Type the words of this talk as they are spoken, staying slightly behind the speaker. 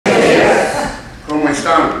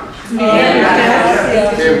están? Bien,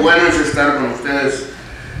 gracias. Qué bueno es estar con ustedes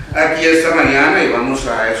aquí esta mañana y vamos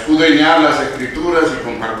a escudriñar las escrituras y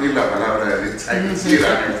compartir la palabra de Dios. I can see it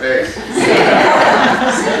on your face.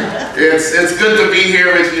 It's good to be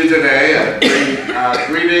here with you today.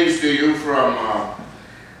 Greetings to you from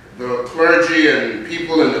the clergy and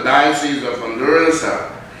people in the Diocese of Honduras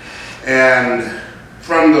and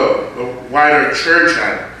from the wider church.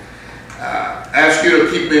 I ask you to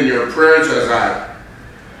keep me in your prayers as I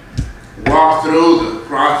walk through the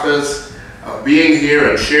process of being here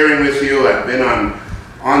and sharing with you. I've been on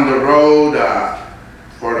the road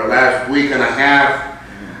for the last week and a half,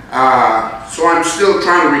 so I'm still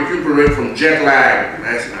trying to recuperate from jet lag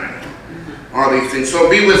last night, all these things. So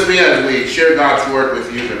be with me as we share God's word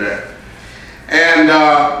with you today. And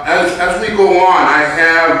as we go on, I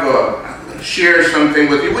have share something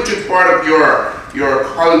with you, which is part of your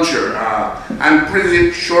culture. I'm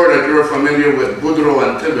pretty sure that you're familiar with Boudreaux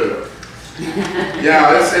and Thibodeau.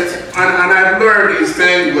 Yeah, and I've learned these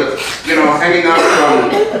things with, you know, hanging out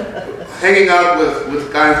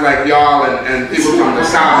with guys like y'all and people from the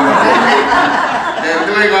South and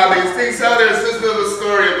doing all these things. So there's this little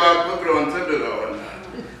story about Boudreaux and Thibodeau.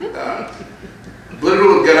 And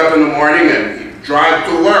Boudreaux would get up in the morning and he'd drive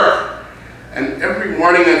to work. And every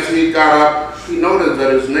morning as he got up, he noticed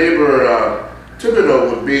that his neighbor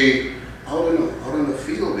Thibodeau would be out in the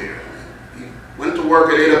field there. He went to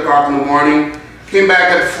work at 8 o'clock in the morning, came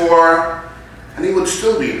back at 4, and he would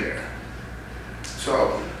still be there.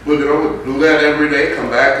 So Boudreaux would do that every day, come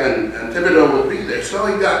back, and Thibodeau would be there. So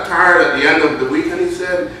he got tired at the end of the week, and he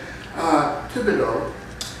said, Thibodeau,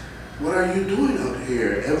 what are you doing out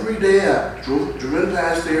here? Every day I've driven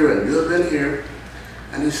past here, and you have been here.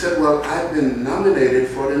 And he said, well, I've been nominated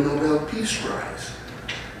for the Nobel Peace Prize.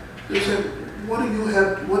 He said, what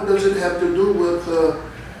does it have to do with the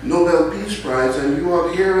Nobel Peace Prize and you are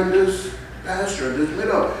here in this pasture, in this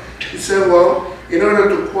middle? He said, well, in order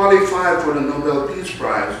to qualify for the Nobel Peace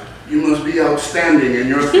Prize, you must be outstanding in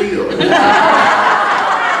your field.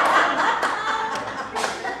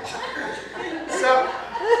 So,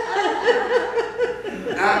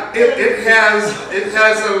 it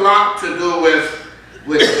has a lot to do with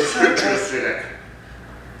the scriptures today.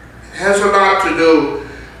 It has a lot to do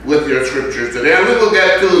with your scriptures today, and we will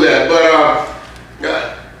get to that. But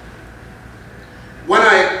when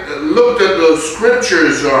I looked at the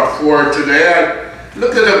scriptures for today, I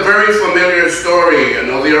looked at a very familiar story. You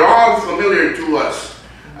know, they're all familiar to us.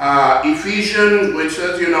 Ephesians, which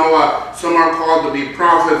says, you know, some are called to be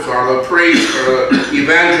prophets or the priests or the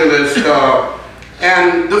evangelists.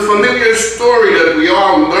 And the familiar story that we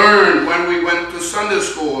all learned when we went to Sunday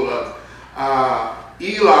school of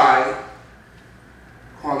Eli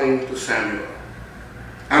calling to Samuel.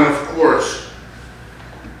 And of course,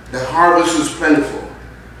 the harvest is plentiful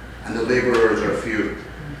and the laborers are few.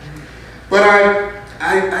 But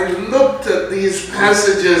I looked at these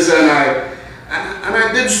passages and I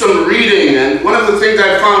did some reading, and one of the things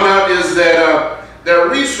I found out is that there are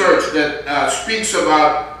research that speaks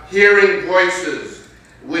about hearing voices,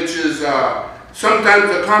 which is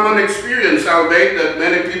sometimes a common experience, albeit that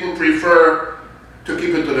many people prefer to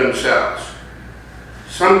keep it to themselves.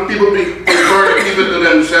 Some people prefer to keep it to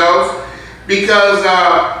themselves because,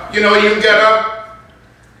 you know, you get up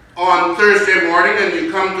on Thursday morning and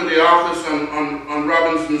you come to the office on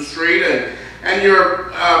Robinson Street and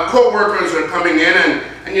your co-workers are coming in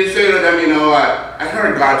and you say to them, you know, I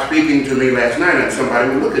heard God speaking to me last night, and somebody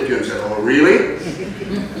will look at you and say, oh, really?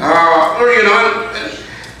 Or, you know,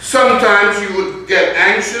 sometimes you would get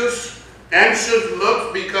anxious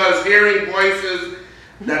looks because hearing voices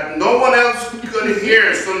that no one else could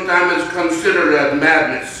hear sometimes is considered as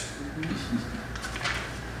madness.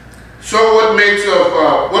 So what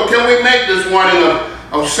can we make this morning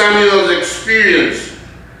of Samuel's experience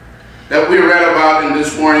that we read about in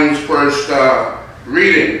this morning's first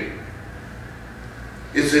reading?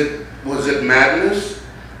 Was it madness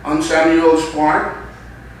on Samuel's part?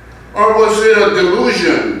 Or was it a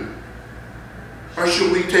delusion? Or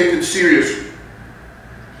should we take it seriously?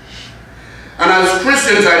 And as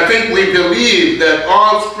Christians, I think we believe that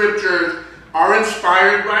all scriptures are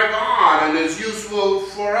inspired by God and is useful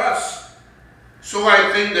for us. So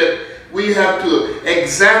I think that we have to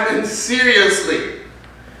examine seriously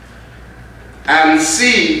and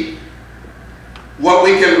see what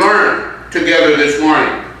we can learn together this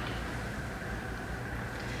morning.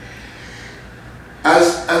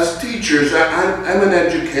 As teachers, I'm an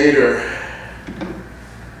educator,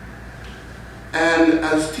 and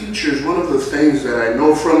as teachers, one of the things that I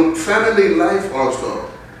know from family life also,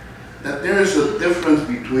 that there is a difference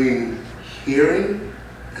between hearing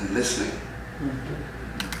and listening.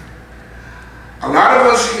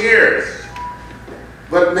 us hear,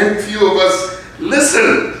 but many few of us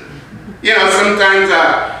listen. You know, sometimes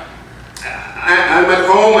I'm at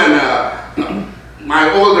home and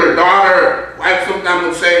my older daughter, wife, sometimes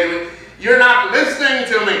would say to me, "You're not listening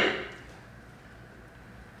to me."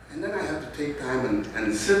 And then I have to take time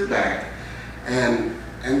and sit back and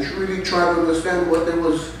really try to understand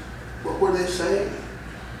what were they saying.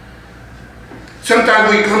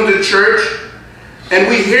 Sometimes we come to church and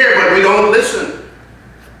we hear, but we don't listen.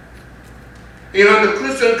 You know, the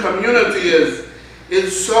Christian community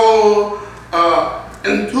is so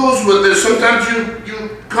enthused with this. Sometimes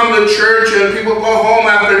you come to church and people go home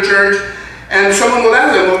after church and someone will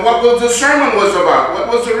ask them, "Well, what was the sermon was about? What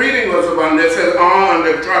was the reading was about?" And they say, "Oh," and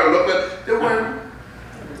they try to look, but they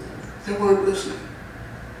weren't listening.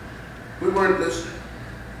 We weren't listening.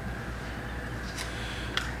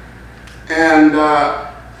 And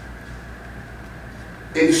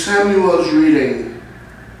in Samuel's reading,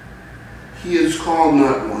 he is called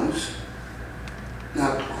not once,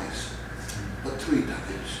 not twice, but 3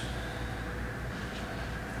 times.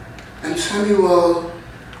 And Samuel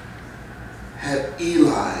had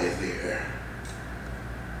Eli there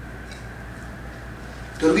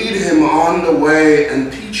to lead him on the way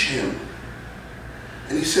and teach him.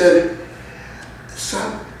 And he said,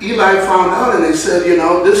 Eli found out and he said, "You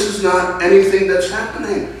know, this is not anything that's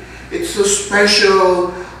happening. It's a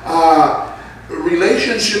special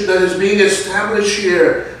relationship that is being established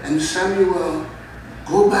here." And Samuel,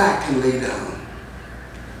 go back and lay down.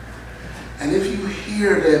 And if you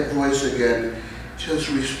hear that voice again, just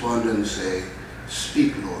respond and say,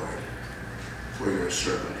 "Speak, Lord, for your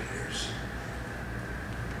servant hears."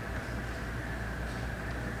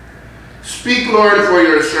 Speak, Lord, for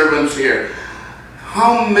your servants hear.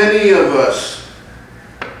 How many of us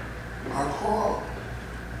are called?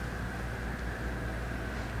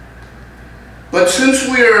 But since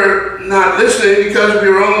we are not listening because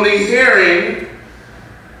we're only hearing,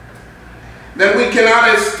 then we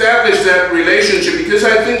cannot establish that relationship, because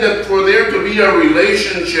I think that for there to be a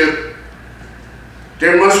relationship,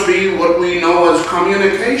 there must be what we know as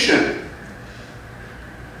communication.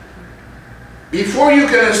 Before you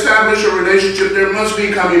can establish a relationship, there must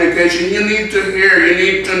be communication. You need to hear, you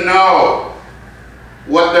need to know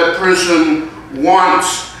what that person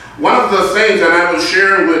wants. One of the things that I was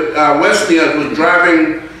sharing with Wesley as I was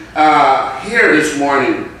driving here this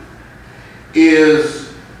morning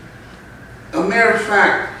is a mere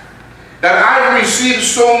fact that I've received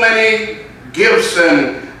so many gifts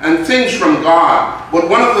and things from God. But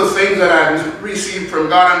one of the things that I've received from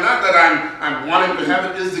God, and not that I'm wanting to have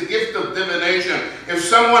it, is the gift of divination.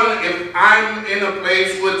 If I'm in a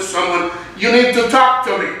place with someone, you need to talk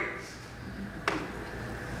to me,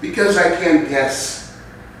 because I can't guess.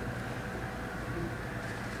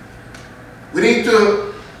 We need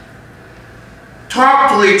to talk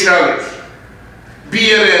to each other,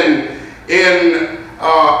 be it in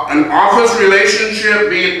an office relationship,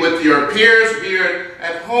 be it with your peers, be it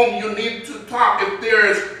at home. You need to talk. If there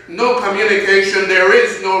is no communication, there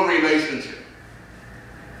is no relationship.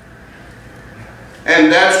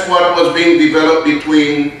 And that's what was being developed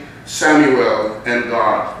between Samuel and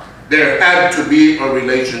God. There had to be a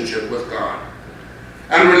relationship with God.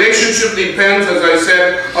 And relationship depends, as I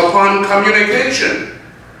said, upon communication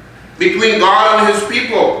between God and his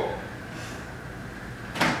people.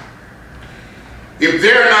 If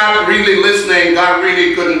they're not really listening, God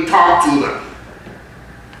really couldn't talk to them.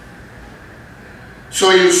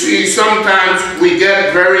 So you see, sometimes we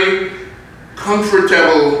get very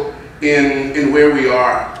comfortable in where we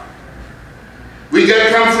are. We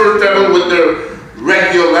get comfortable with the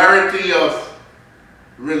regularity of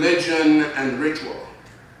religion and ritual.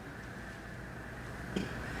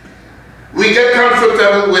 We get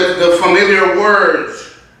comfortable with the familiar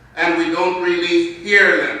words and we don't really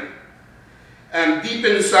hear them. And deep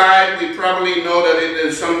inside, we probably know that it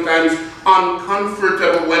is sometimes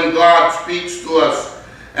uncomfortable when God speaks to us,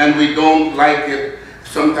 and we don't like it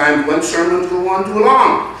sometimes when sermons go on too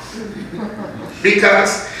long,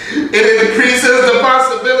 because it increases the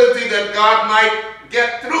possibility that God might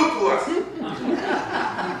get through to us.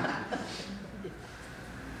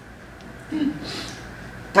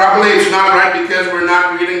 Probably it's not right because we're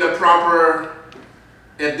not reading the proper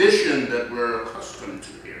edition that we're accustomed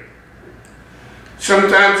to here.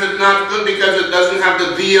 Sometimes it's not good because it doesn't have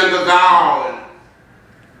the thee and the thou in it.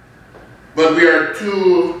 But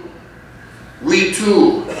we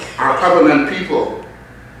too are covenant people.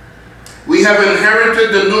 We have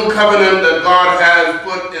inherited the new covenant that God has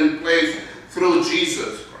put in place through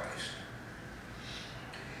Jesus Christ.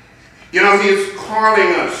 You know, he is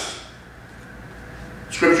calling us.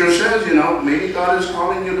 He's Scripture says, you know, maybe God is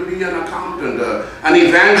calling you to be an accountant, an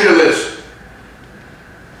evangelist,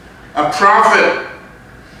 a prophet,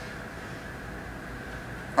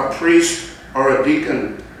 a priest, or a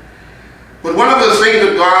deacon. But one of the things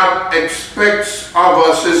that God expects of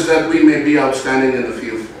us is that we may be outstanding in the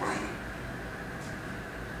field for Him.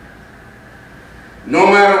 No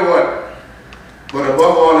matter what. But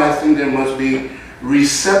above all, I think there must be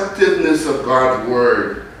receptiveness of God's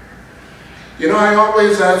Word. You know, I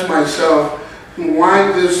always ask myself,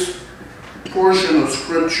 why this portion of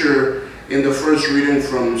Scripture in the first reading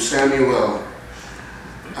from Samuel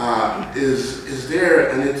is there,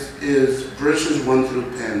 and it is verses 1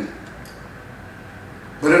 through 10.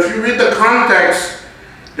 But if you read the context,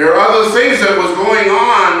 there are other things that was going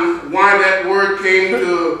on why that word came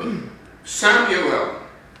to Samuel.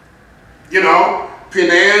 You know,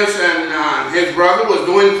 Phinehas and his brother was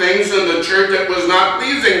doing things in the church that was not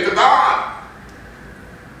pleasing to God.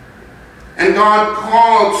 And God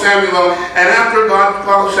called Samuel, and after God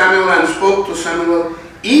called Samuel and spoke to Samuel,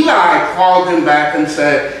 Eli called him back and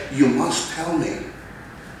said, you must tell me.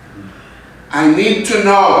 I need to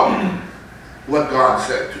know what God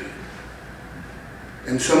said to you.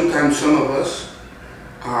 And sometimes some of us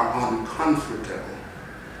are uncomfortable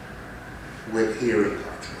with hearing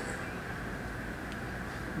God's word.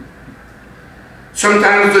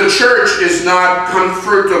 Sometimes the church is not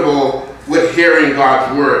comfortable with hearing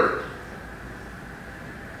God's word.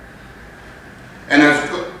 And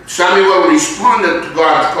as Samuel responded to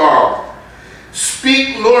God's call,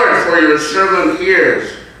 speak, Lord, for your servant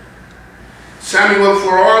hears. Samuel,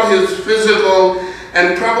 for all his physical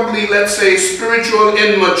and probably, let's say, spiritual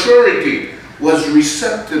immaturity, was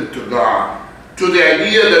receptive to God, to the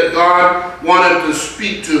idea that God wanted to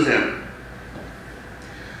speak to him.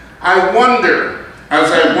 I wonder,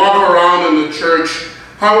 as I walk around in the church,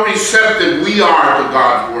 how receptive we are to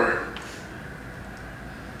God's word.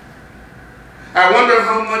 I wonder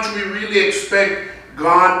how much we really expect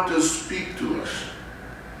God to speak to us.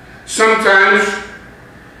 Sometimes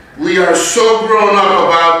we are so grown up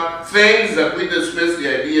about things that we dismiss the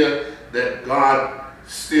idea that God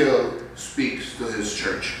still speaks to His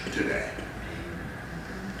church today.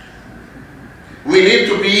 We need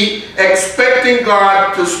to be expecting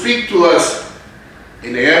God to speak to us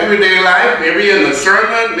in everyday life, maybe in a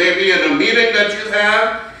sermon, maybe in a meeting that you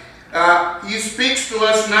have. He speaks to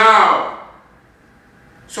us now.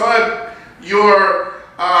 So if your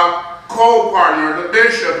co-partner, the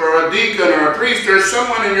bishop or a deacon or a priest or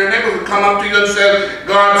someone in your neighborhood come up to you and said,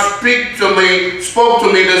 God spoke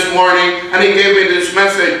to me this morning and He gave me this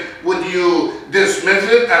message, would you dismiss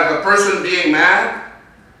it as a person being mad?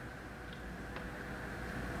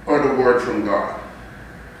 Or the word from God?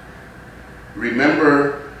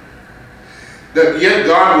 Remember that yet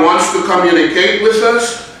God wants to communicate with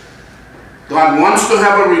us. God wants to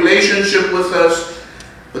have a relationship with us.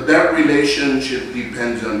 But that relationship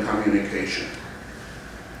depends on communication.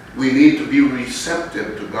 We need to be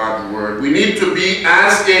receptive to God's word. We need to be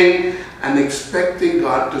asking and expecting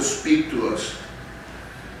God to speak to us.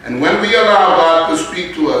 And when we allow God to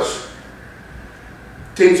speak to us,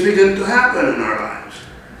 things begin to happen in our lives.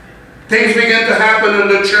 Things begin to happen in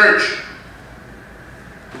the church.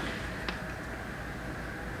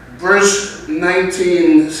 Verse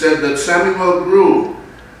 19 said that Samuel grew,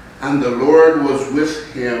 and the Lord was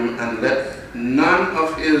with him, and let none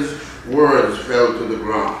of his words fell to the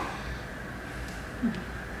ground.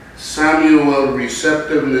 Samuel's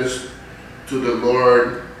receptiveness to the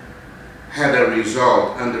Lord had a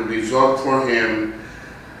result, and the result for him,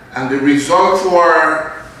 and the result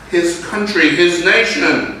for his country, his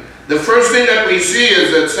nation. The first thing that we see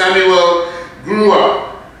is that Samuel grew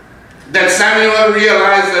up, that Samuel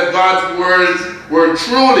realized that God's words were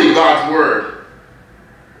truly God's word.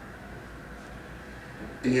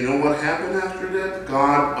 And you know what happened after that?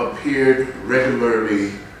 God appeared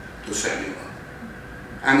regularly to Samuel.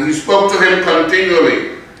 And He spoke to him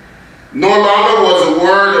continually. No longer was the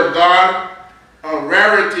word of God a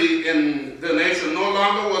rarity in the nation. No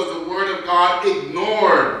longer was the word of God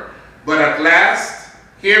ignored. But at last,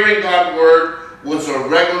 hearing God's word was a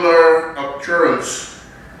regular occurrence.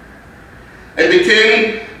 It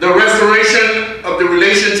became the restoration of the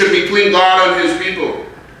relationship between God and His people.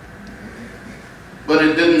 But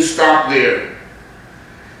it didn't stop there.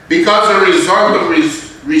 Because the result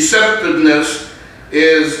of receptiveness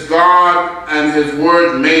is God and His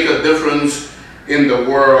word make a difference in the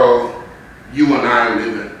world you and I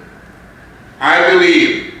live in. I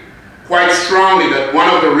believe quite strongly that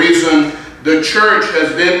one of the reasons the church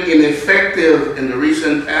has been ineffective in the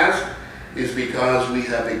recent past is because we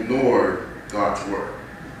have ignored God's word.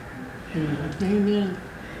 Amen.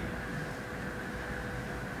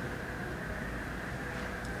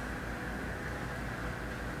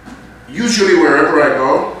 Usually wherever I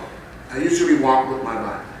go, I usually walk with my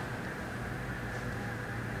Bible.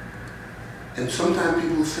 And sometimes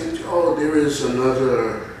people think, oh, there is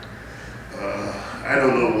another, I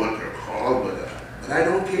don't know what they're called, but I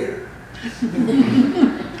don't care.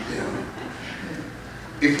 Yeah.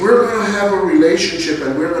 If we're going to have a relationship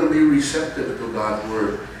and we're going to be receptive to God's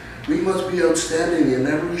Word, we must be outstanding in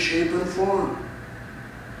every shape and form.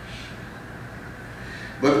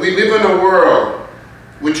 But we live in a world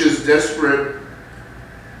which is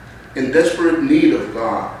in desperate need of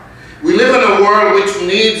God. We live in a world which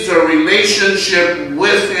needs a relationship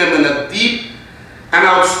with Him, and a deep and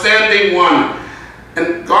outstanding one.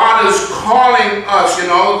 And God is calling us, you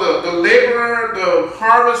know, the laborer, the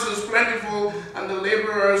harvest is plentiful, and the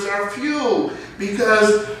laborers are few,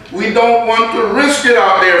 because we don't want to risk it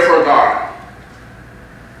out there for God.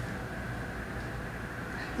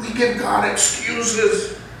 We give God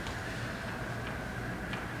excuses.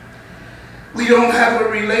 We don't have a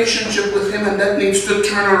relationship with Him, and that needs to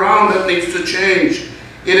turn around, that needs to change.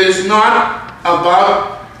 It is not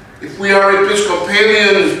about, if we are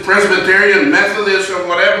Episcopalians, Presbyterian, Methodists, or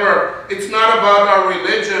whatever, it's not about our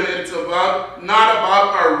religion, it's not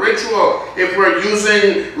about our ritual. If we're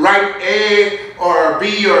using rite A or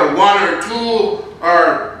B or 1 or 2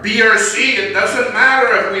 or B or C, it doesn't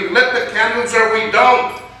matter if we lit the candles or we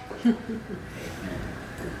don't.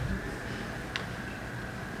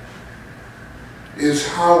 Is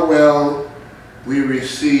how well we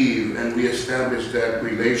receive and we establish that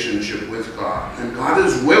relationship with God. And God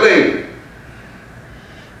is willing.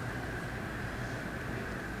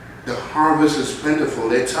 The harvest is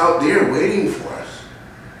plentiful. It's out there waiting for us.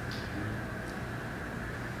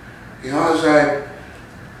 You know, as I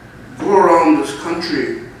go around this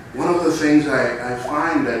country, one of the things I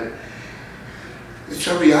find that it's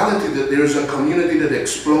a reality that there's a community that's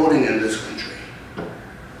exploding in this country.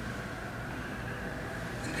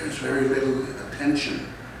 There's very little attention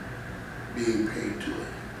being paid to it.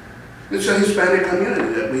 It's a Hispanic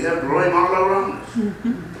community that we have growing all around us.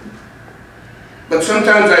 But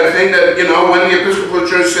sometimes I think that, you know, when the Episcopal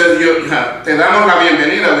Church says, te damos la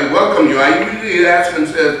bienvenida, we welcome you, I usually ask and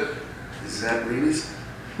say, is that really so?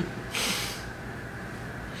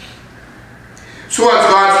 So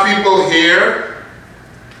as God's people here,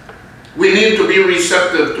 we need to be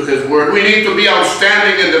receptive to His Word. We need to be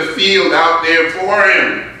outstanding in the field out there for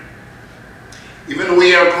Him. Even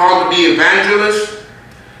we are called to be evangelists,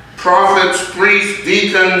 prophets, priests,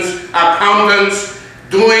 deacons, accountants,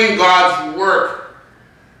 doing God's work.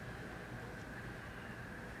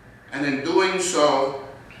 And in doing so,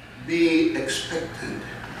 be expectant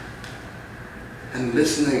and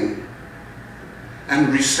listening and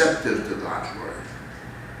receptive to God's Word.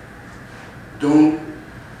 Don't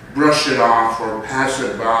brush it off or pass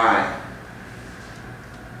it by.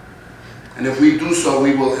 And if we do so,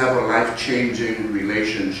 we will have a life-changing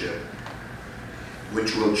relationship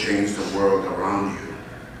which will change the world around you,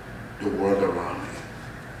 the world around me,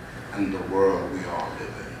 and the world we all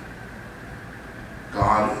live in.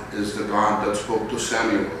 God is the God that spoke to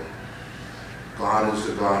Samuel. God is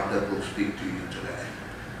the God that will speak to you today.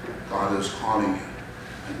 God is calling you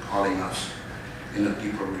and calling us in a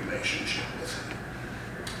deeper relationship with Him.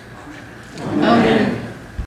 Amen. Amen.